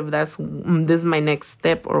find out if this is my next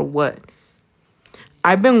step or what.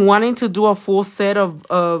 I've been wanting to do a full set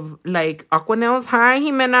of like aqua nails. Hi,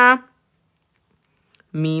 Jimena.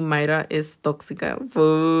 Me, Mayra, is toxica.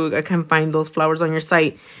 Fuck, I can't find those flowers on your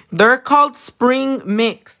site. They're called Spring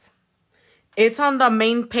Mix. It's on the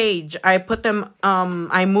main page. I put them,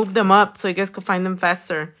 I moved them up so you guys could find them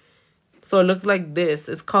faster. So it looks like this.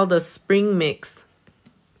 It's called a Spring Mix.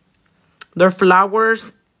 They're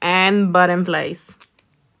flowers and butterflies.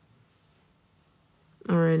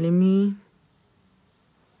 All right, let me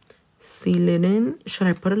seal it in. Should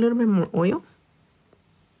I put a little bit more oil?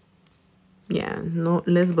 Yeah, no,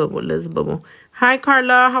 let's bubble, let's bubble. Hi,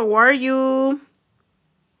 Carla, how are you?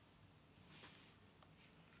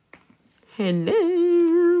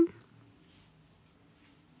 Hello.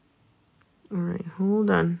 All right, hold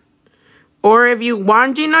on. Or if you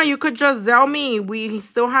want, Gina, you could just tell me. We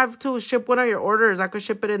still have to ship one of your orders. I could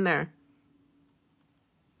ship it in there.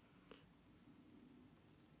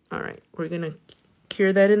 All right, we're going to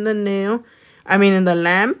cure that in the nail. I mean, in the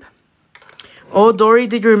lamp. Oh, Dory,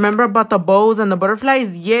 did you remember about the bows and the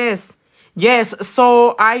butterflies? Yes. Yes.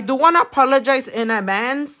 So I do want to apologize in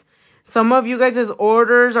advance. Some of you guys'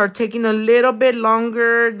 orders are taking a little bit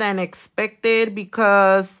longer than expected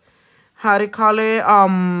because, how to call it,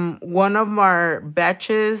 one of our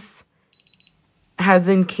batches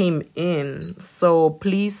hasn't came in. So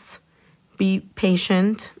please be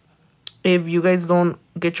patient. If you guys don't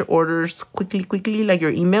get your orders quickly, like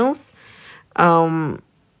your emails, I'm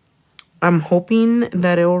hoping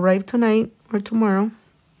that it will arrive tonight or tomorrow.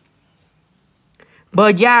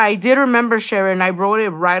 But yeah, I did remember, Sharon. I wrote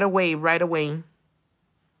it right away.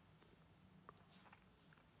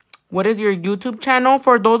 What is your YouTube channel?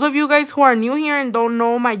 For those of you guys who are new here and don't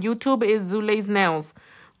know, my YouTube is Zule's Nails.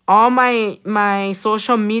 All my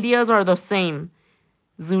social medias are the same.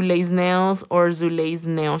 Zule's Nails or Zule's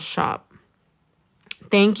Nail Shop.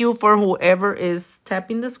 Thank you for whoever is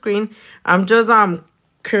tapping the screen. I'm just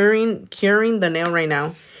curing the nail right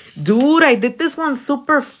now. Dude, I did this one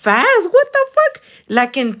super fast. What the fuck?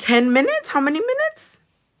 Like in 10 minutes? How many minutes?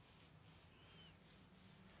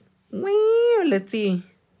 Well, let's see.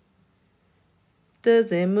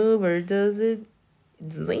 Does it move or does it?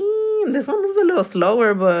 Damn, this one moves a little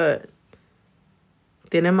slower, but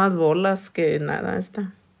tiene más bolas que nada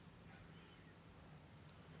esta.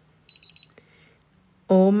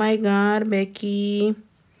 Oh my God, Becky.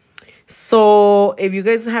 So if you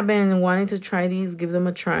guys have been wanting to try these, give them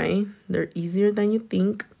a try. They're easier than you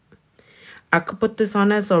think. I could put this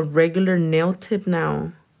on as a regular nail tip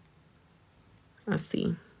now. Let's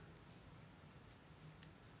see.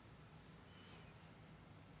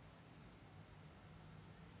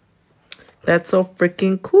 That's so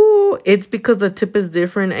freaking cool. It's because the tip is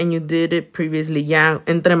different and you did it previously. Yeah,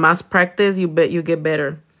 entre más practice, you bet you get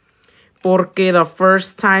better. Porque the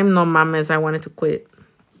first time, no mames, I wanted to quit.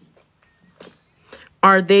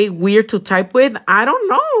 Are they weird to type with? I don't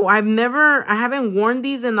know. I haven't worn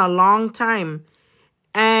these in a long time.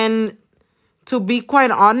 And to be quite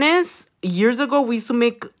honest, years ago, we used to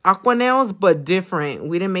make aqua nails, but different.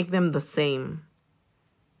 We didn't make them the same.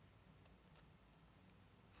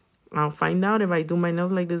 I'll find out if I do my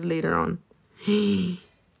nails like this later on. Oh,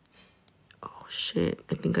 shit.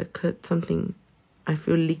 I think I cut something. I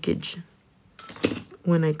feel leakage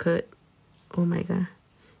when I cut. Oh, my God.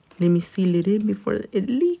 Let me seal it in before it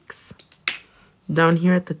leaks. Down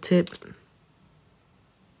here at the tip.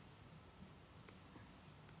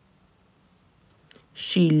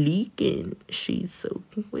 She leaking. She's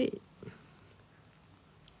soaking wet.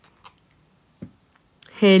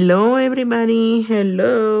 Hello, everybody.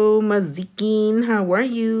 Hello, Mazikin. How are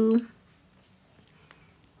you?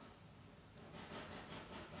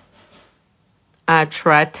 I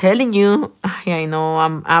tried telling you. I know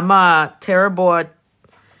I'm a terrible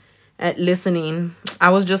at listening. I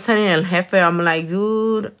was just telling El Jefe, I'm like,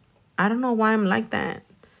 dude, I don't know why I'm like that.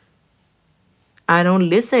 I don't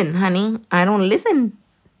listen, honey. I don't listen.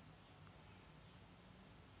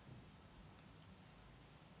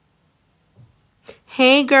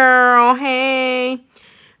 Hey, girl. Hey.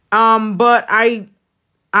 But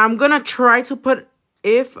I'm gonna try to put,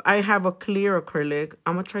 if I have a clear acrylic,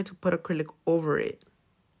 I'm gonna try to put acrylic over it,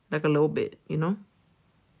 like a little bit, you know.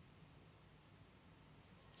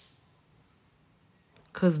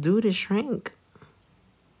 Cause dude, it shrank.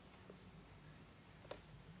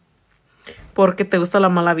 Porque te gusta la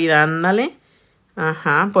mala vida, ándale.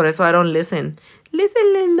 Ajá, por eso I don't listen.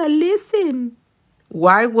 Listen, Linda, listen.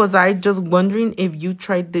 Why was I just wondering if you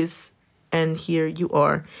tried this and here you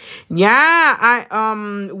are? Yeah,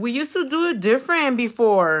 we used to do it different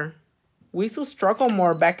before. We used to struggle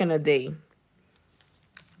more back in the day.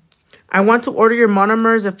 I want to order your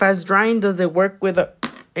monomers, a fast drying. Does it work with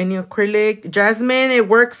any acrylic? Jasmine, it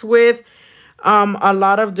works with a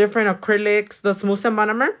lot of different acrylics. The smooth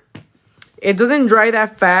monomer. It doesn't dry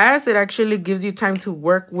that fast. It actually gives you time to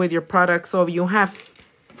work with your product. So if you have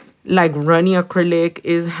like runny acrylic,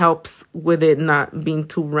 it helps with it not being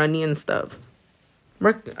too runny and stuff.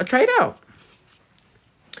 Try it out.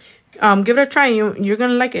 Give it a try. You're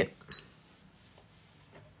gonna like it.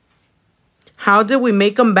 How did we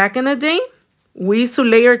make them back in the day? We used to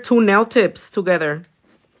layer 2 nail tips together.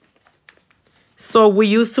 So we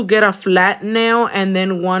used to get a flat nail and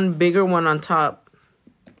then one bigger one on top.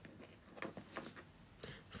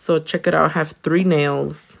 So check it out. I have 3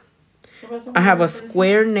 nails. I have a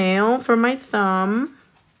square nail for my thumb.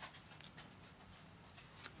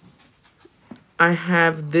 I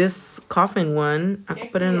have this coffin one. I can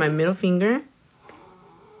put it in my middle finger.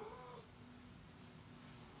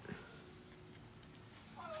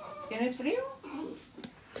 ¿Tienes frío?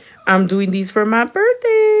 I'm doing these for my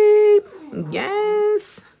birthday.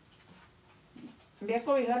 Yes. Ve a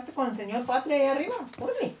cobijarte con el señor Patria ahí arriba.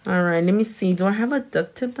 Órale. All right, let me see. Do I have a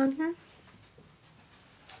duck tip down here?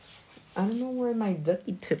 I don't know where my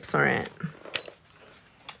ducky tips are at.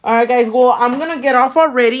 All right, guys. Well, I'm going to get off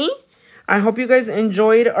already. I hope you guys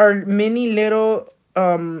enjoyed our mini little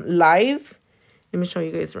live. Let me show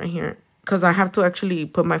you guys right here. Because I have to actually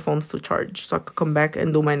put my phones to charge so I could come back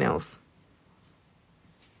and do my nails.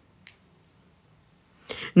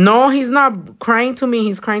 No, he's not crying to me.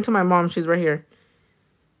 He's crying to my mom. She's right here.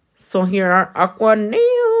 So here are AQUA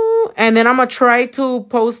NAIL. And then I'm going to try to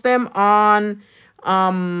post them on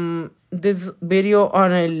this video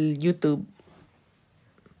on YouTube.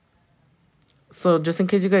 So just in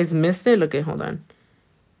case you guys missed it, look at, hold on.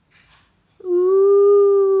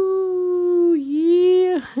 Ooh,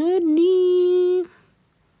 yeah, honey.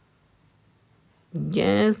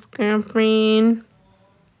 Yes, girlfriend.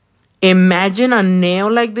 Imagine a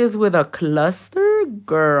nail like this with a cluster,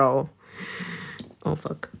 girl. Oh,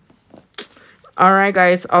 fuck. All right,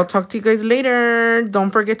 guys. I'll talk to you guys later. Don't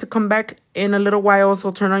forget to come back in a little while. So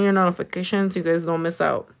turn on your notifications so you guys don't miss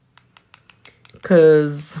out.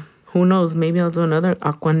 Because who knows? Maybe I'll do another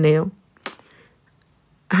AQUA nail.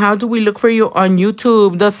 How do we look for you on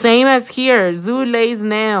YouTube? The same as here. Dashnails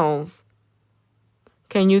Nails.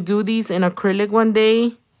 Can you do these in acrylic one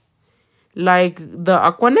day? Like the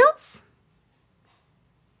AQUA nails?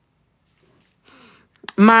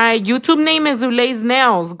 My YouTube name is Dashnails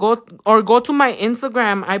Nails. Go to my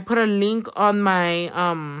Instagram. I put a link on my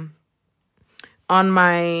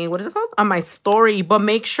what is it called? On my story. But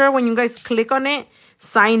make sure when you guys click on it,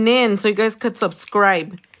 sign in so you guys could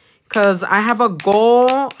subscribe. Because I have a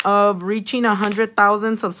goal of reaching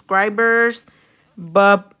 100,000 subscribers.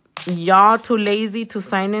 But y'all too lazy to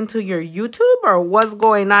sign into your YouTube, or what's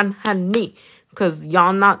going on, honey? Because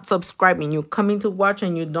y'all not subscribing. You coming to watch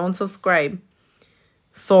and you don't subscribe.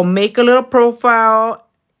 So make a little profile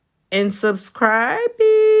and subscribe,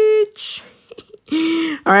 bitch.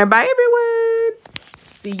 All right, bye, everyone.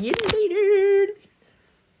 See you later.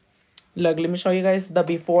 Look, let me show you guys the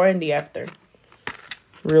before and the after.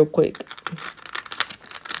 Real quick.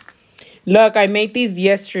 Look, I made these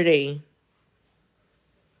yesterday.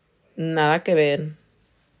 Nada que ver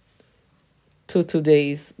to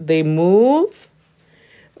today's. They move,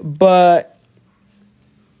 but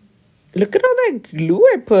Look at all that glue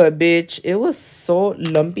I put, bitch. It was so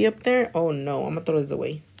lumpy up there. Oh, no. I'm going to throw this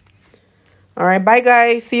away. All right. Bye,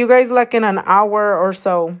 guys. See you guys like in an hour or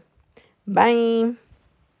so. Bye.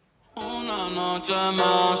 Una noche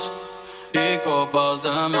más y copas de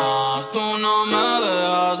más. Tú no me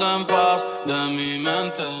dejas en paz. De mi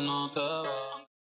mente no te vas.